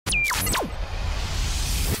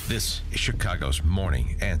This is Chicago's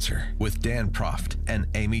Morning Answer with Dan Proft and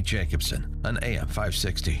Amy Jacobson on AM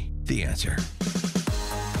 560. The Answer.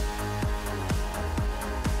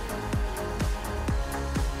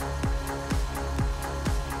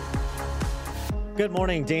 Good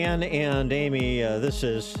morning, Dan and Amy. This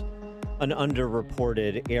is an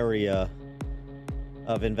underreported area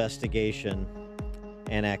of investigation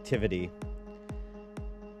and activity.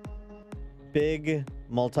 Big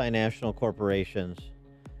multinational corporations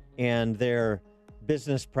and their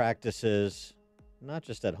business practices, not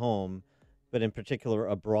just at home, but in particular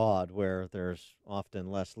abroad, where there's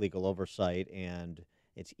often less legal oversight and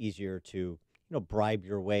it's easier to, bribe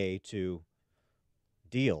your way to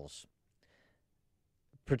deals.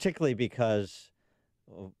 Particularly because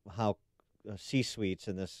of how C-suites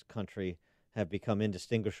in this country have become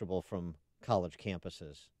indistinguishable from college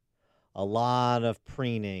campuses. A lot of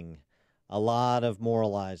preening, a lot of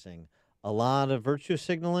moralizing, a lot of virtue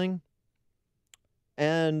signaling.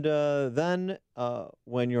 And then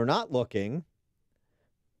when you're not looking,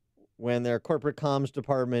 when their corporate comms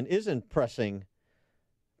department isn't pressing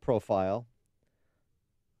profile,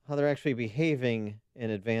 how they're actually behaving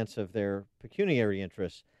in advance of their pecuniary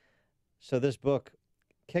interests. So this book,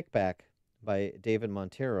 Kickback, by David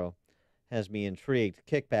Montero, has me intrigued.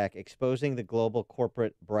 Kickback, Exposing the Global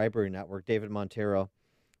Corporate Bribery Network. David Montero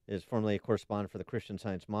is formerly a correspondent for the Christian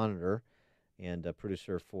Science Monitor and a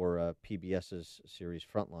producer for PBS's series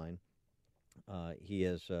Frontline. He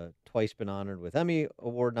has twice been honored with Emmy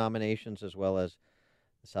Award nominations, as well as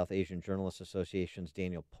the South Asian Journalists Association's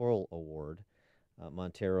Daniel Pearl Award.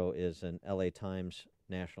 Montero is an LA Times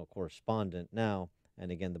national correspondent now.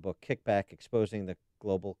 And again, the book Kickback, Exposing the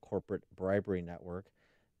Global Corporate Bribery Network.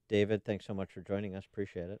 David, thanks so much for joining us.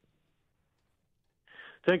 Appreciate it.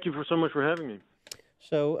 Thank you so much for having me.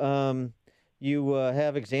 So you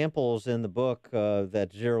have examples in the book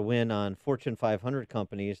that zero in on Fortune 500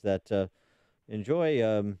 companies that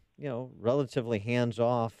enjoy, relatively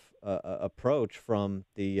hands-off approach from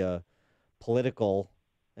the political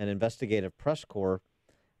and investigative press corps.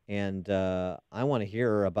 And I want to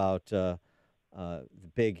hear about the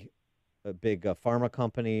big pharma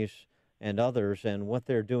companies and others and what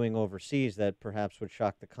they're doing overseas that perhaps would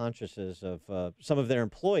shock the consciences of some of their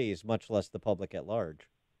employees, much less the public at large.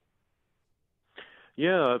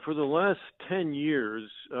 Yeah, for the last 10 years,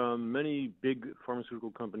 many big pharmaceutical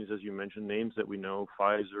companies, as you mentioned, names that we know,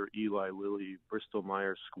 Pfizer, Eli Lilly, Bristol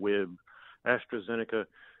Myers Squibb, AstraZeneca,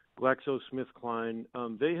 GlaxoSmithKline,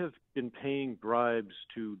 they have been paying bribes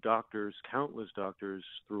to doctors, countless doctors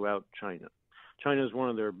throughout China. China is one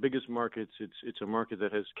of their biggest markets. It's a market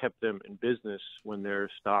that has kept them in business when their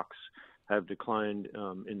stocks have declined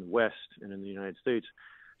in the West and in the United States.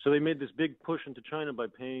 So they made this big push into China by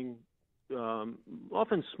paying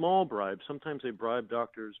often small bribes. Sometimes they bribe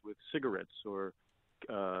doctors with cigarettes or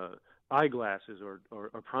eyeglasses or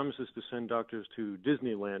promises to send doctors to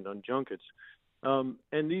Disneyland on junkets.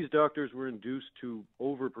 And these doctors were induced to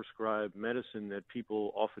overprescribe medicine that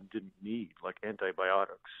people often didn't need, like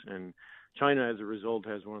antibiotics. And China, as a result,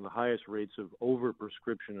 has one of the highest rates of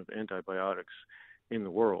overprescription of antibiotics in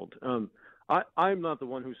the world. I'm not the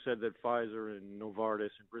one who said that Pfizer and Novartis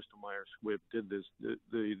and Bristol Myers Squibb did this.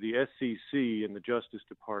 The SEC and the Justice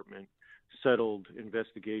Department settled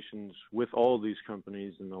investigations with all of these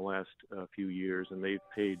companies in the last few years, and they've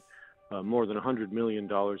paid more than $100 million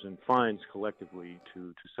in fines collectively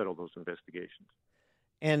to settle those investigations.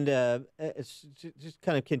 And it's just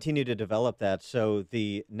kind of continue to develop that. So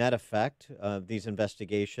the net effect of these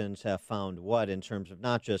investigations have found what in terms of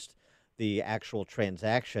not just the actual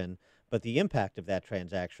transaction, but the impact of that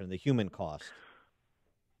transaction, the human cost?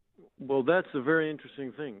 Well, that's a very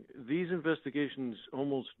interesting thing. These investigations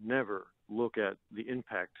almost never look at the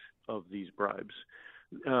impact of these bribes.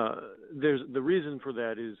 The reason for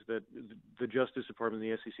that is that the Justice Department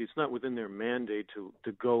and the SEC, it's not within their mandate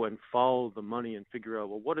to go and follow the money and figure out,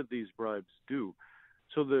 well, what did these bribes do?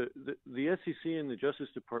 So the SEC and the Justice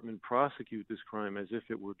Department prosecute this crime as if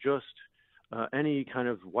it were just any kind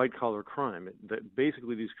of white-collar crime. That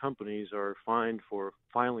basically these companies are fined for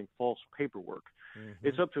filing false paperwork. Mm-hmm.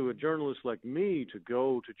 It's up to a journalist like me to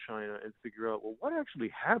go to China and figure out, well, what actually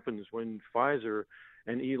happens when Pfizer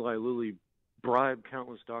and Eli Lilly bribe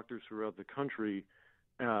countless doctors throughout the country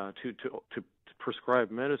to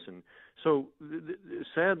prescribe medicine. So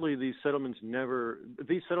sadly, these settlements in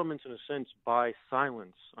a sense buy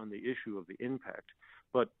silence on the issue of the impact.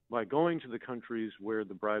 But by going to the countries where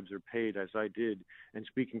the bribes are paid, as I did, and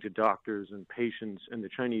speaking to doctors and patients and the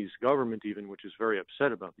Chinese government even, which is very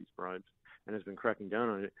upset about these bribes, and has been cracking down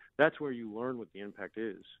on it, that's where you learn what the impact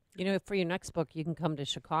is. You know, for your next book, you can come to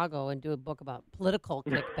Chicago and do a book about political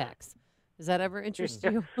kickbacks. Does that ever interest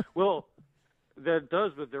you? Well, that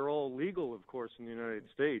does, but they're all legal, of course, in the United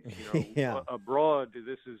States. You know, abroad,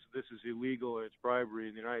 this is illegal. It's bribery.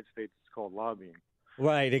 In the United States, it's called lobbying.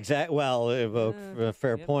 Right, exactly. Well, a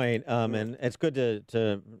fair point. And it's good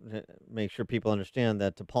to make sure people understand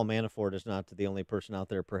that Paul Manafort is not the only person out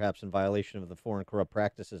there, perhaps in violation of the Foreign Corrupt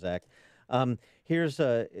Practices Act. Here's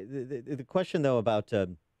the question, though, about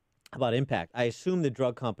impact. I assume the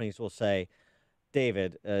drug companies will say,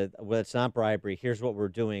 David, well, it's not bribery. Here's what we're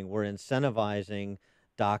doing. We're incentivizing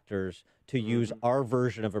doctors to use our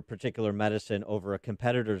version of a particular medicine over a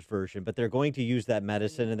competitor's version, but they're going to use that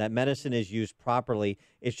medicine, and that medicine is used properly.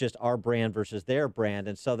 It's just our brand versus their brand,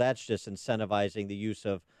 and so that's just incentivizing the use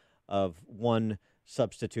of one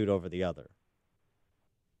substitute over the other.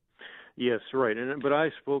 Yes, right. But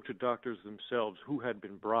I spoke to doctors themselves who had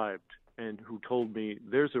been bribed and who told me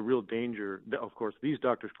there's a real danger. Of course, these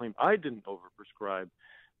doctors claim I didn't overprescribe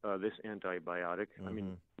this antibiotic. I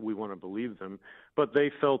mean, we want to believe them. But they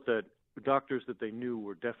felt that doctors that they knew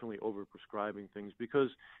were definitely overprescribing things because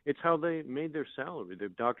it's how they made their salary. The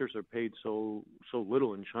doctors are paid so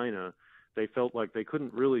little in China. They felt like they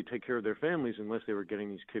couldn't really take care of their families unless they were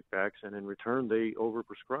getting these kickbacks, and in return, they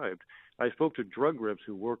overprescribed. I spoke to drug reps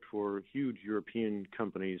who worked for huge European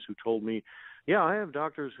companies who told me, yeah, I have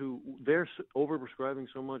doctors who they're overprescribing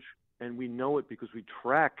so much, and we know it because we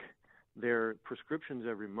track their prescriptions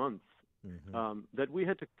every month, that we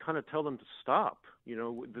had to kind of tell them to stop. You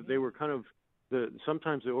know, that they were kind of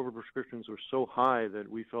sometimes the overprescriptions were so high that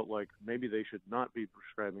we felt like maybe they should not be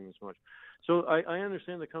prescribing as much. So I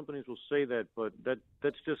understand the companies will say that, but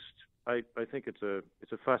that's just I think it's a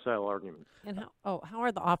facile argument. And how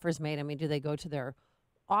are the offers made? I mean, do they go to their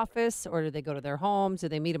office or do they go to their homes? Do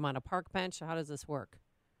they meet them on a park bench? How does this work?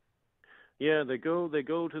 Yeah, they go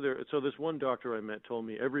to their. So this one doctor I met told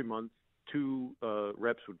me every month 2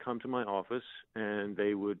 reps would come to my office and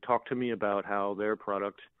they would talk to me about how their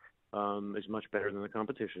product is much better than the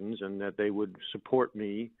competition's and that they would support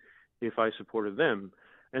me if I supported them.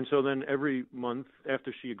 And so then every month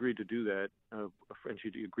after she agreed to do that, and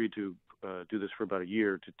she agreed to do this for about a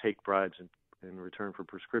year to take bribes in return for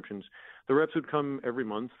prescriptions, the reps would come every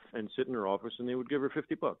month and sit in her office and they would give her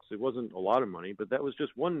 $50. It wasn't a lot of money, but that was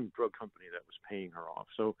just one drug company that was paying her off.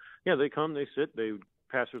 So yeah, they come, they sit, they would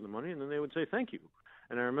pass her the money, and then they would say thank you.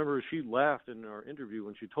 And I remember she laughed in our interview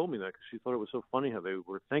when she told me that because she thought it was so funny how they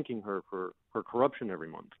were thanking her for her corruption every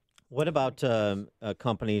month. What about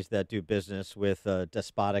companies that do business with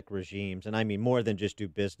despotic regimes? And I mean more than just do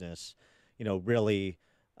business, you know, really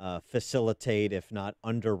facilitate, if not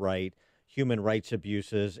underwrite, human rights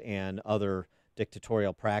abuses and other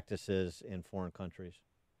dictatorial practices in foreign countries?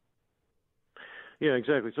 Yeah,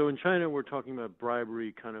 exactly. So in China, we're talking about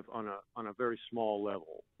bribery kind of on a very small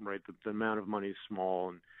level, right? The amount of money is small,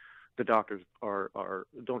 and the doctors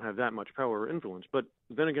don't have that much power or influence. But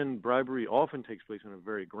then again, bribery often takes place on a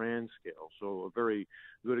very grand scale. So a very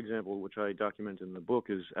good example, which I document in the book,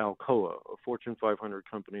 is Alcoa, a Fortune 500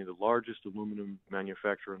 company, the largest aluminum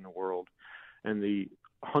manufacturer in the world, and the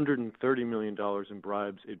 $130 million in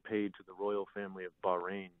bribes it paid to the royal family of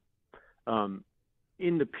Bahrain.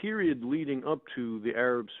 In the period leading up to the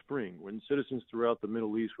Arab Spring, when citizens throughout the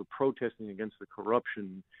Middle East were protesting against the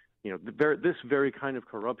corruption, you know, this very kind of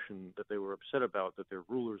corruption that they were upset about that their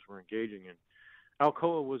rulers were engaging in,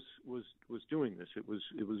 Alcoa was doing this.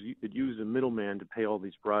 It used a middleman to pay all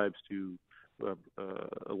these bribes to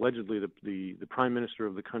allegedly the prime minister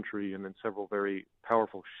of the country and then several very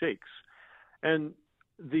powerful sheikhs. And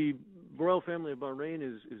the royal family of Bahrain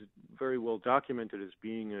is very well documented as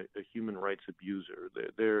being a human rights abuser.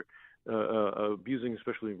 They're abusing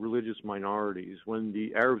especially religious minorities. When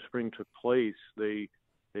the Arab Spring took place, they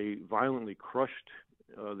violently crushed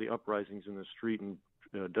the uprisings in the street, and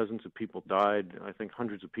dozens of people died. I think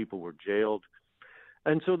hundreds of people were jailed.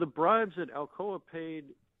 And so the bribes that Alcoa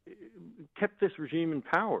paid kept this regime in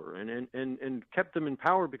power and kept them in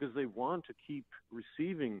power because they want to keep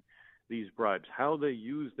receiving these bribes. How they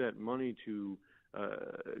use that money to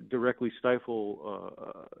directly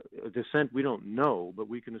stifle dissent, we don't know, but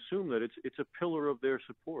we can assume that it's a pillar of their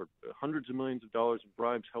support. Hundreds of millions of dollars in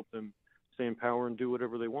bribes help them stay in power and do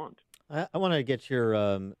whatever they want. I want to get your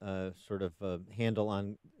sort of handle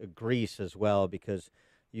on Greece as well, because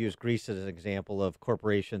you use Greece as an example of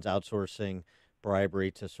corporations outsourcing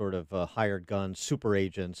bribery to sort of hired guns, super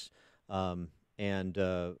agents, so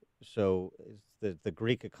the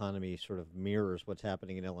Greek economy sort of mirrors what's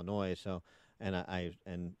happening in Illinois. So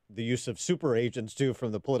and the use of super agents too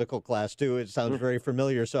from the political class too. It sounds very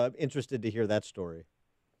familiar. So I'm interested to hear that story.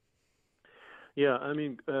 Yeah, I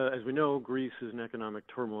mean, as we know, Greece is in economic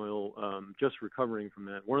turmoil, just recovering from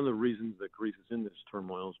that. One of the reasons that Greece is in this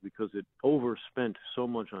turmoil is because it overspent so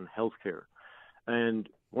much on healthcare. And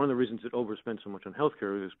one of the reasons it overspent so much on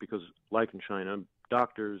healthcare is because, like in China,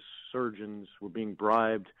 doctors, surgeons were being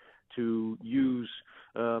bribed to use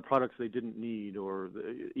products they didn't need, or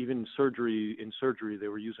even in surgery, they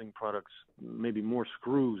were using products, maybe more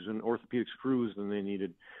screws and orthopedic screws than they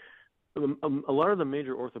needed. A lot of the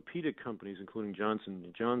major orthopedic companies, including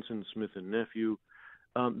Johnson & Johnson, Smith & Nephew,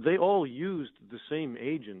 they all used the same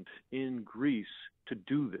agent in Greece to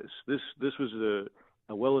do this. This was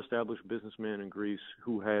a well-established businessman in Greece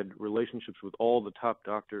who had relationships with all the top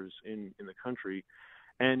doctors in the country.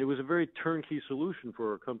 And it was a very turnkey solution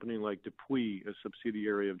for a company like Depuis, a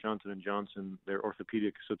subsidiary of Johnson & Johnson, their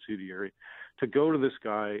orthopedic subsidiary, to go to this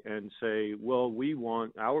guy and say, well, we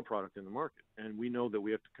want our product in the market, and we know that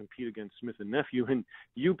we have to compete against Smith & Nephew, and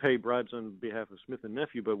you pay bribes on behalf of Smith &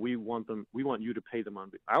 Nephew, but we want you to pay them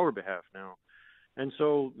on our behalf now. And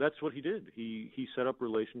so that's what he did. He set up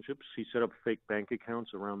relationships. He set up fake bank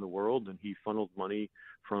accounts around the world, and he funneled money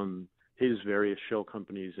from his various shell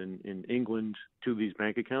companies in England to these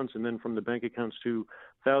bank accounts, and then from the bank accounts to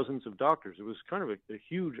thousands of doctors. It was kind of a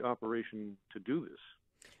huge operation to do this.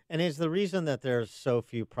 And is the reason that there's so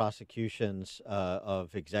few prosecutions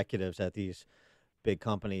of executives at these big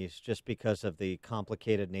companies just because of the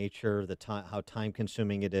complicated nature, the time, how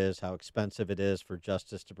time-consuming it is, how expensive it is for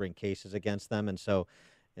justice to bring cases against them, and so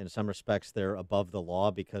in some respects they're above the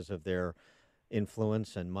law because of their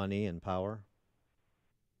influence and money and power?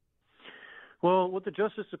 Well, what the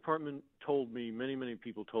Justice Department told me, many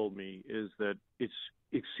people told me, is that it's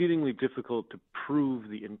exceedingly difficult to prove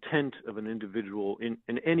the intent of an individual in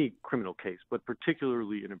any criminal case, but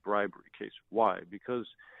particularly in a bribery case. Why? Because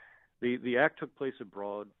the act took place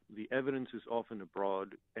abroad, the evidence is often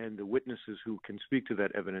abroad, and the witnesses who can speak to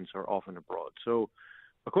that evidence are often abroad. So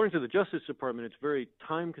according to the Justice Department, it's very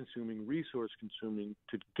time-consuming, resource-consuming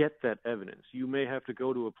to get that evidence. You may have to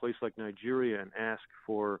go to a place like Nigeria and ask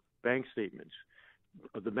for bank statements.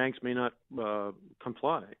 The banks may not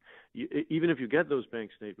comply. Even if you get those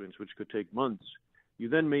bank statements, which could take months, you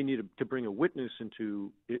then may need to bring a witness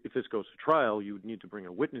into, if this goes to trial, you would need to bring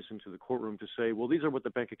a witness into the courtroom to say, well, these are what the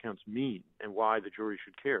bank accounts mean and why the jury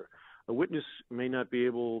should care. A witness may not be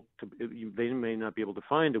able to, they may not be able to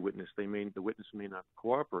find a witness. The witness may not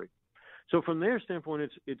cooperate. So from their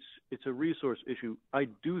standpoint, it's a resource issue. I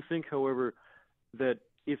do think, however, that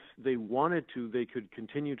if they wanted to, they could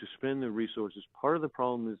continue to spend the resources. Part of the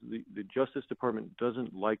problem is the Justice Department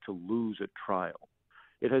doesn't like to lose at trial.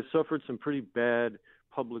 It has suffered some pretty bad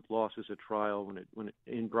public losses at trial when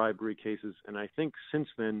in bribery cases, and I think since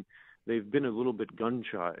then they've been a little bit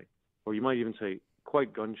gun-shy, or you might even say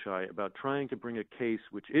quite gun-shy, about trying to bring a case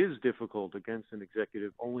which is difficult against an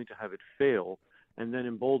executive only to have it fail, and then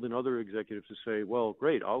embolden other executives to say, well,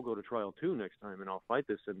 great, I'll go to trial too next time, and I'll fight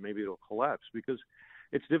this, and maybe it'll collapse. Because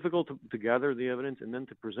it's difficult to gather the evidence and then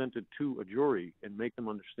to present it to a jury and make them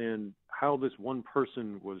understand how this one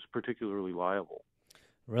person was particularly liable.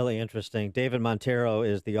 Really interesting. David Montero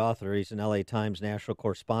is the author. He's an LA Times national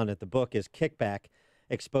correspondent. The book is Kickback,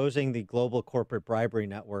 Exposing the Global Corporate Bribery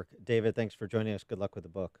Network. David, thanks for joining us. Good luck with the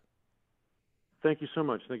book. Thank you so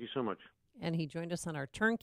much. Thank you so much. And he joined us on our turnkey